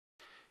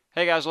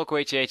Hey guys,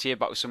 Loco88 here,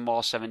 back with some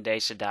more 7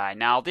 Days to Die.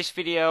 Now, this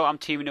video I'm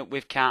teaming up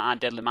with Kant and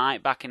Deadly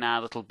Mike back in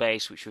our little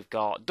base which we've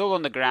got dug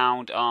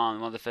underground on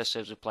one of the first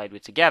servers we played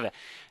with together.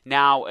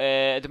 Now,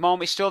 at the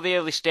moment it's still the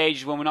early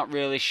stages when we're not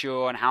really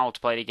sure on how to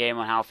play the game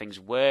and how things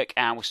work,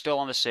 and we're still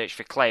on the search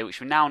for clay, which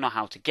we now know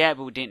how to get,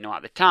 but we didn't know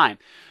at the time.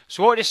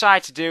 So what we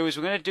decided to do is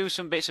we're going to do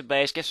some bits of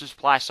base, get some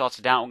supplies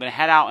sorted out, we're going to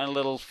head out on a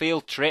little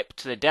field trip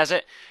to the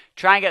desert,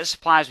 try and get the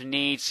supplies we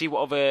need, see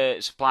what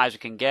other supplies we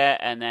can get,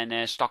 and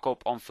then stock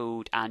up on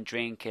food and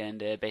drink, and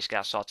basically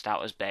get sorted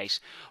out as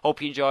base.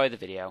 Hope you enjoy the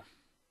video.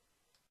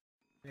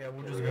 Yeah,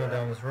 we'll just go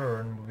down this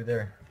road and we'll be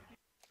there.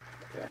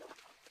 Okay.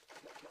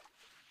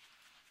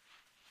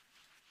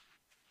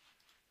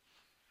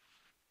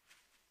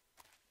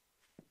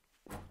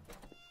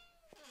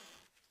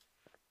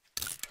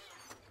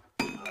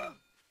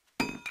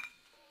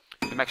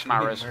 You make some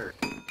arrows.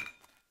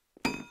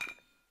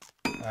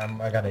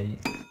 I gotta eat.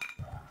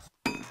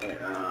 Okay,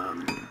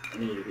 I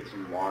need to get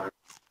some water.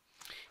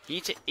 You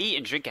need to eat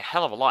and drink a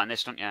hell of a lot in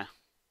this, don't you?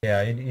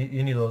 Yeah,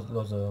 you need those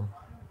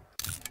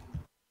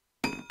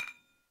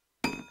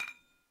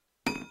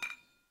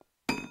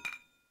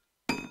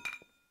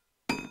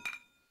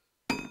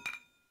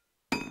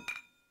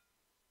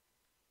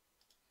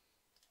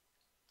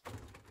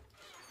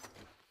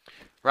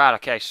Right,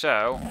 okay,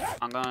 so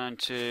I'm going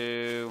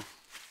to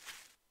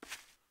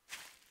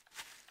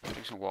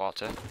drink some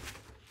water.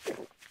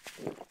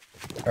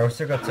 Alright, we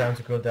still got time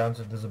to go down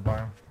to the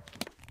biome.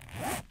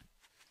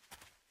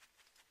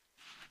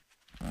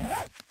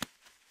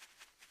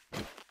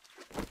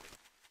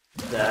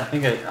 Yeah,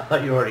 I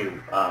thought you already,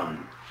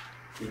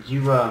 did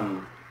you,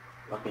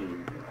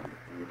 fucking,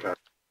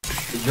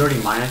 did you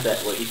already mine it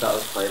that what you thought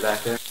was clay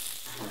back there?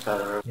 On the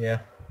side of the road? Yeah.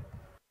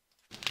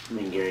 I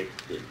mean, Gary,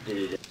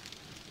 did it?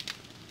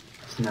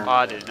 Oh,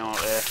 I didn't know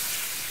it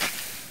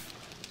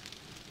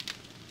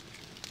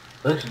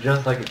Looks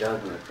just like it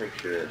does in the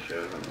picture that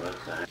shows on the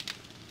website.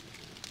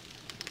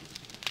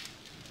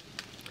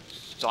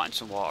 Starting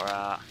some water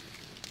out.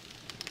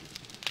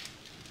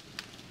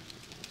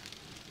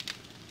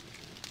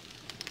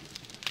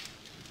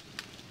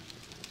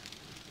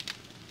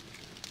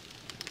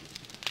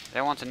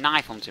 They want a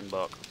knife hunting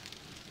book.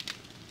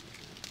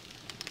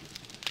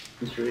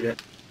 Just read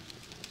it.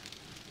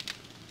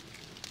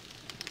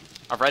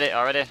 I've read it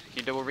already. Can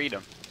you double read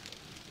them?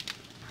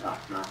 Oh,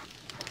 no. I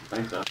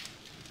think so.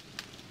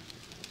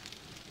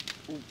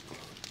 Ooh.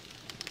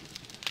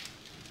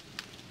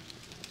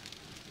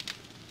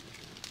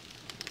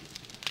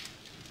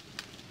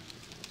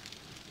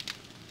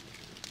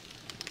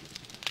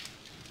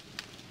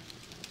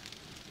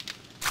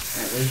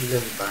 Alright, where'd you go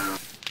to biome?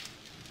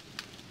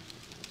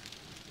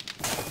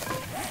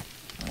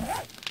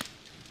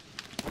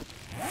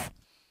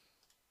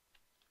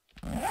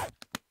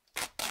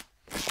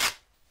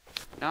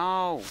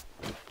 No!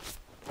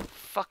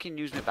 Fucking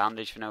using a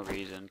bandage for no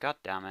reason. God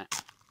damn it.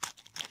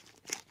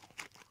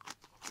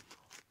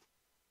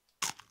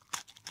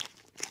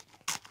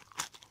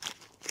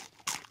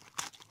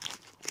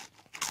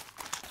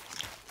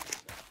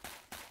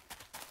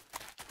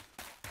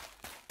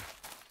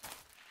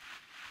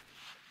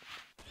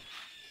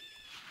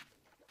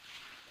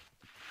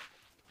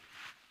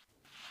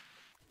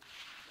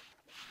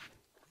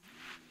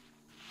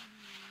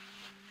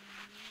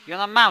 You're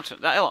on that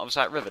mountain, that hill opposite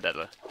that river,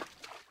 Deadly.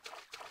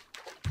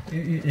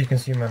 You can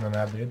see him on the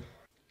map, dude.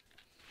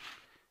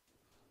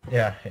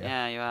 Yeah.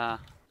 Yeah, you are.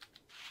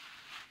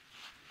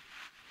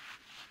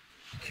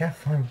 You can't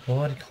find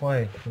bloody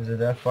clay. Is it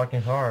that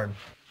fucking hard?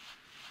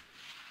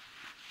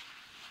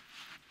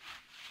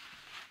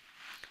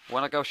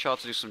 When I go short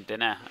to do some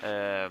dinner,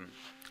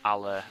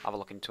 I'll have a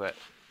look into it.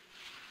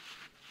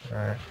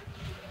 Alright.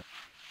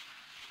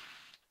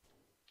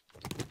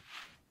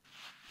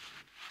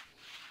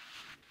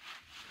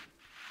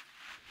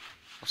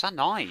 What's that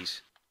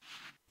noise?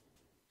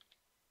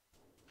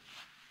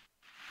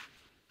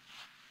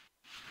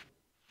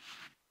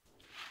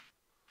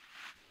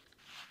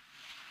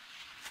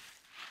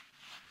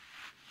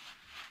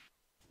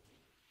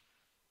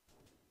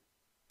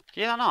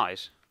 Can you hear that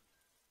noise?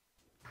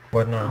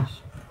 What noise?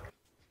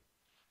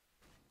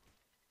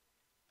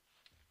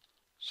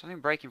 Something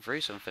breaking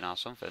through something or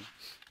something.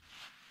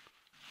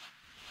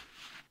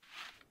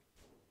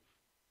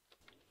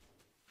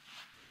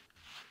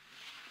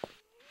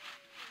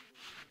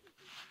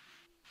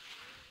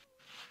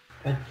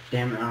 God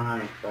damn it, I don't have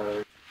any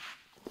feathers.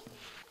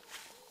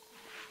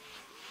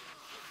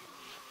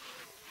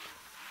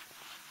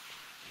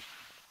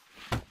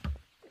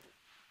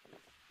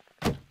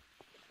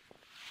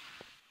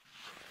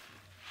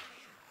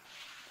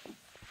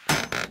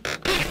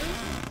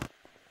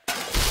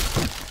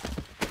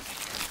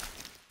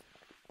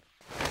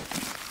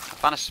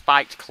 I found a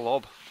spiked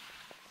club.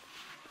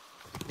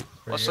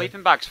 What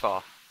sleeping bags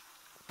for?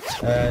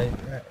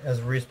 As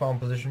a respawn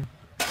position.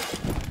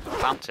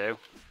 Found two.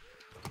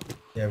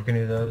 Yeah, we can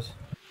do those.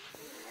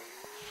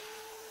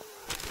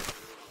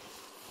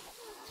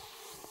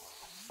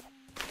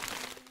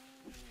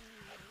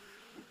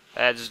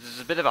 There's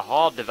a bit of a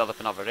horde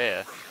developing over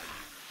here.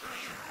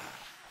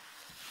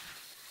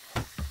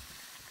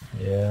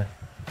 Yeah.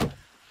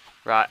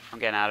 Right, I'm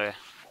getting out of here.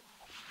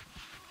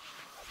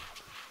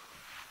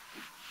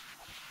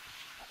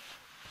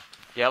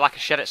 Yeah, like a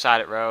shed at side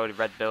of the road, a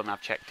red building.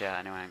 I've checked it out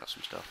anyway. I got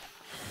some stuff.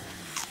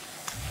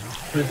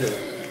 Who's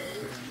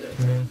it?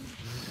 Me.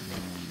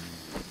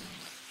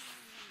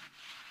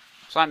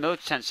 It's like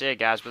military tents here,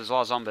 guys, but there's a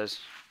lot of zombies.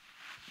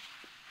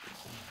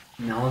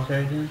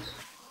 Military dudes?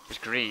 It's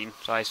green,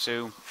 so I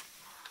assume.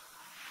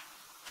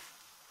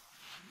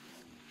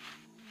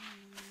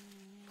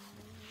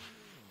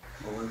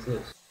 What is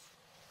this?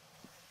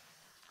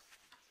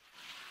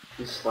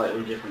 It's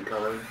slightly different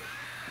color.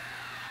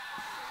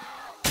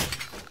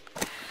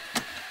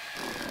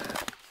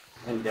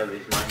 I think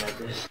Debbie's mine at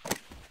this.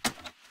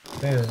 I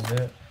think this is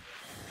it.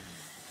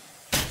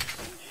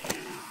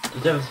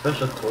 Did you have a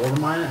special tool to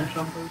mine it or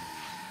something?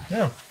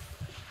 No.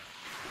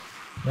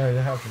 No, you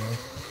have to. Man.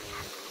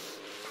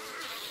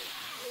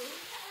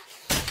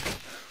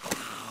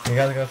 You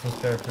guys got some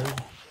spare food?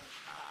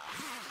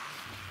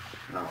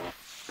 No.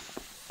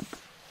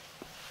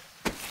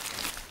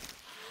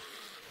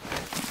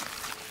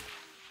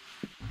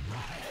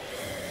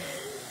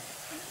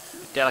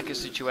 Delicate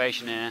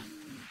situation here.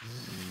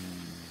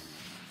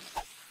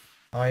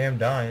 I am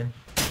dying.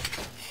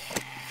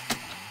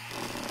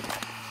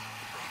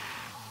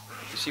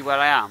 You see where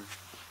I am?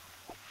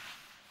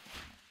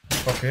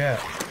 Fuck yeah.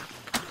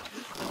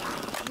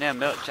 I'm near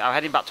military. I'm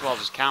heading back towards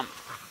this camp.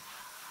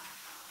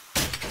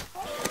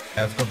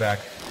 Yeah, let's go back.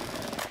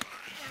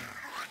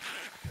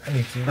 I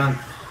need to. I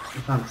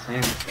found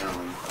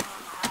sandstone.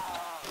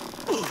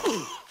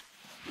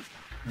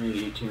 Maybe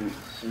you two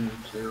soon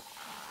too.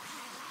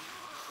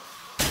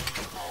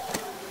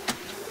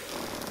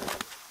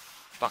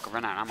 Fuck, I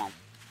run out of ammo.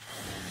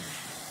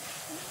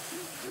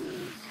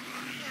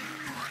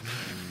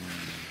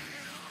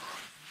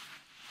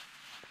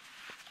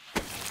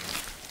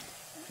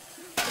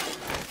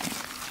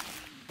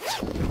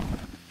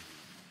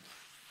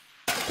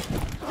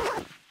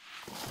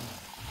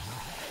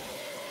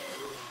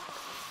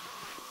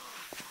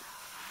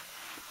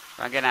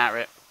 I'm getting out of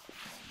it.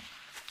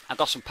 I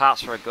got some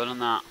parts for a gun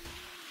and that.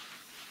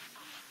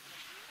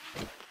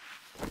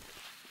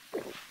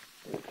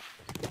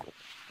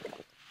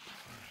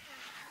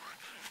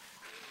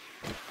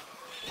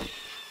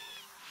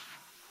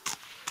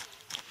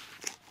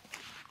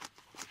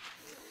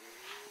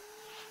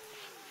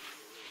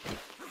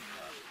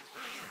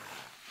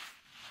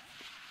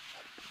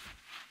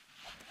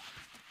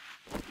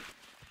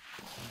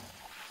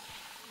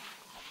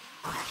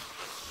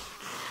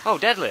 Oh,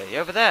 Deadly, you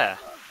over there?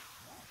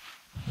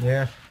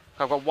 Yeah.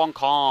 I've got one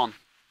corn.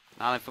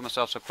 I'll for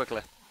myself so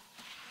quickly.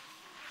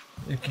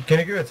 Can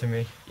you give it to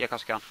me? Yeah, of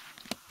course I can.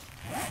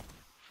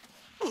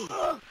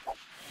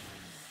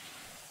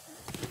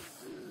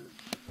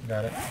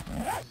 Got it.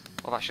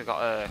 I've actually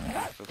got a can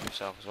of food for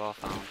myself as well, I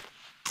found.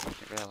 I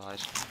didn't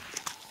realise.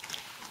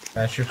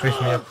 That should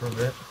fix me up for a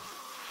bit.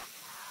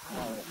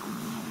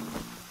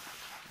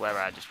 Where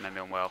I just made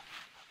me unwell.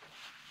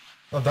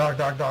 Oh, dog.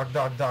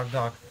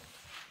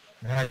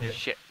 Behind you.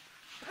 Shit.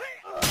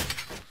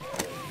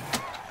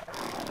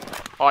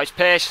 Oh, it's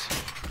pissed.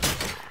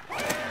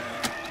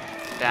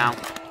 Down.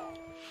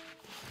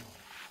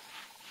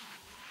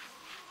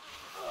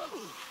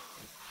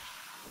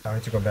 I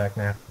need to go back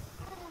now.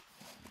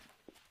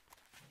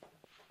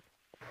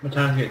 What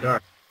time does it get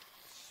dark?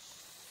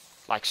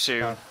 Like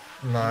soon.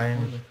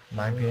 9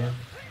 p.m.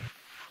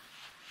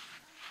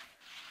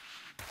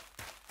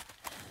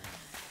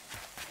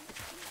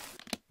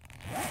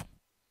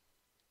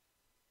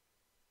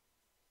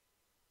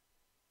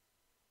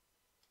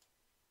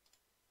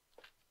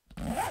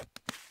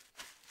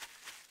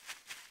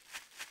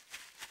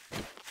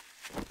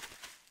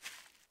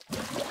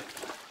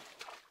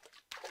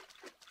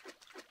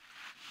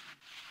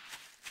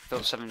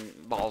 Filled 7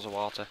 bottles of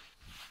water.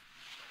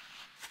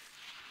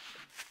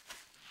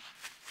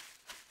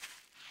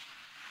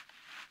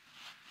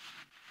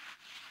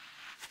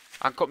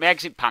 I can cook my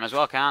eggs in pan as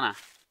well, can't I?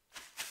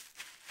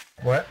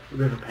 What?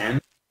 We have a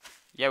pan?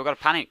 Yeah, we've got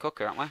a pan in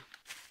cooker, haven't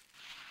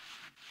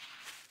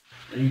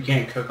we? You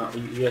can't cook on.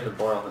 You have to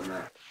boil in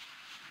that.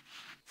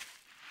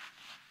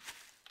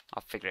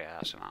 I'll figure it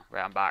out somehow.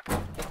 Right, I'm back.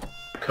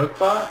 Cook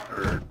pot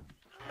or an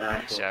I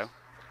think actual? so.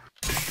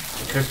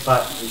 Cook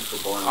pot is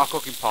for boiling. Oh,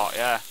 cooking pot,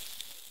 yeah.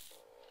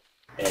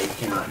 Yeah, you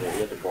cannot do it. You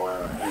have to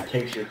boil it. And it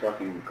takes your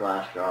fucking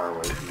glass jar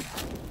away from you.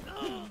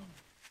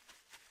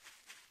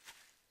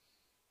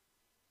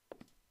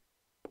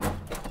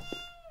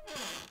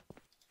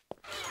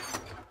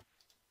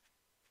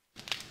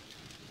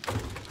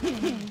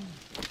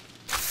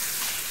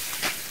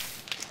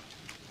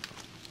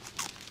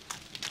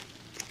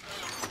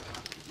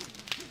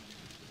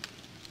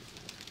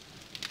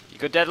 You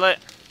good, Deadlit?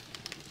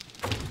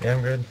 Yeah,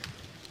 I'm good.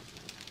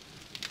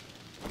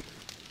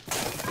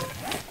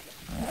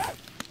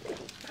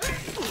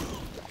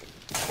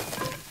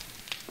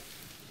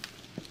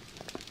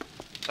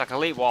 So I can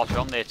leave water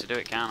on there to do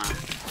it, can't I?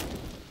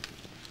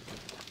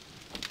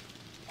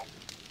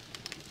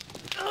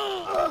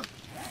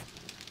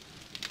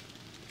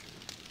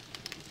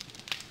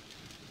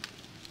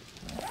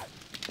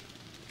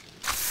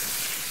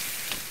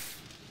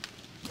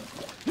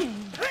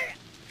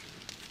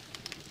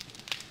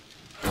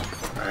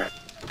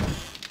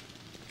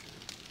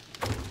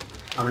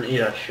 eat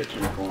a shit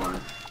ton of corn.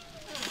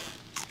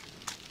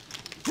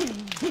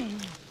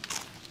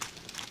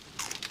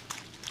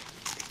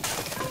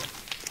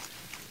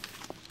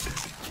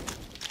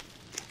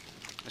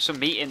 There's some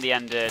meat in the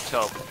end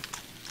tub.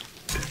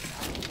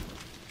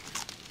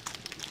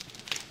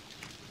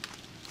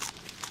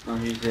 I'll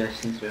use this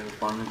since we have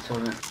abundance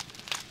of it.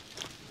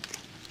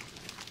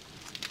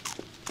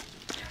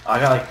 I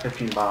got like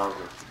 15 bottles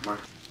of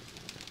merc.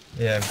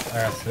 Yeah,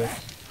 I got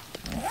 6.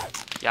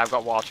 Yeah, I've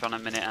got water on a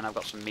minute and I've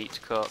got some meat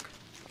to cook.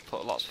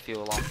 Put lots of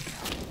fuel on.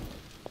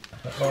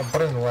 Well,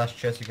 put it in the last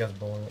chest, you guys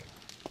boil it.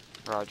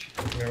 Rog.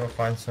 I'm gonna go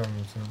find some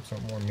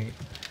more meat.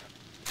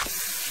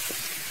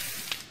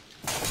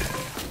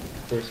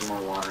 There's some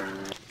more water in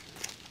there.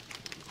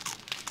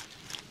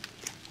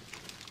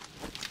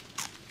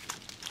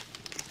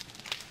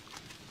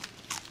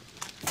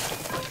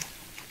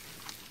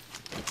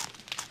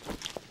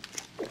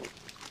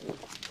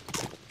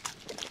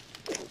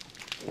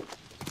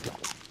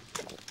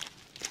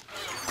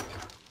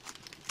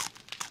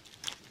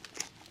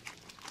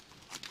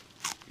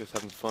 You guys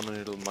having fun in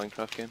your little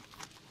Minecraft game?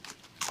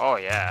 Oh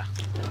yeah.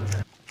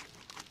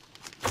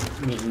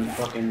 I'm eating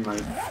fucking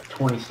like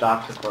 20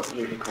 stalks of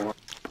usually corn.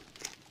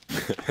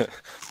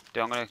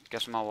 Dude, I'm gonna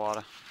get some more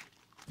water.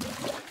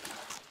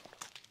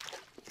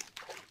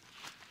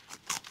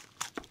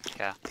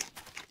 Yeah.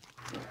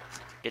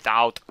 Get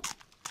out.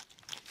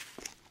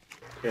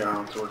 Here,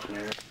 Arnold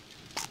Schwarzenegger.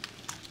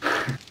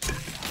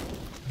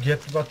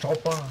 Get to the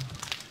chopper!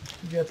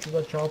 Get to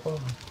the chopper!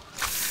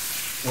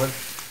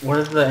 What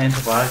does the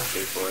antibiotics do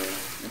for you?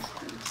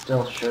 It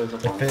still shows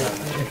up on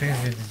If the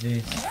it's a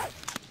disease.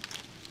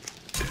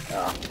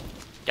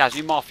 Guys,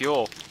 need more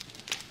fuel.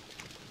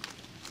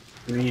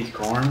 Do we use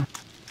corn?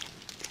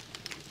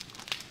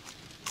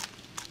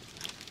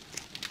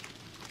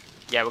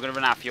 Yeah, we're gonna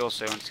run out of fuel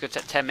soon. It's gonna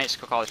take 10 minutes to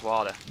cook all this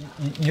water.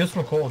 Use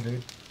some coal,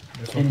 dude.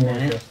 There's 10 some coal in the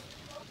minutes?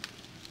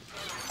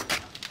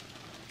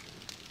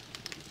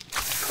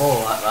 chest.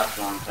 Coal, that's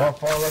wrong.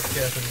 Far left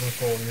chest, there's some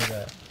coal, use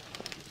that.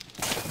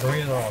 Don't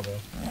use it all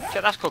though.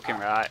 Yeah, that's cooking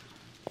right.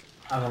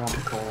 I don't want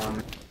the coal on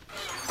me.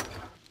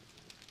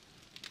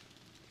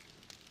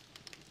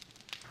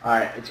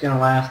 Alright, it's gonna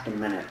last a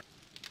minute.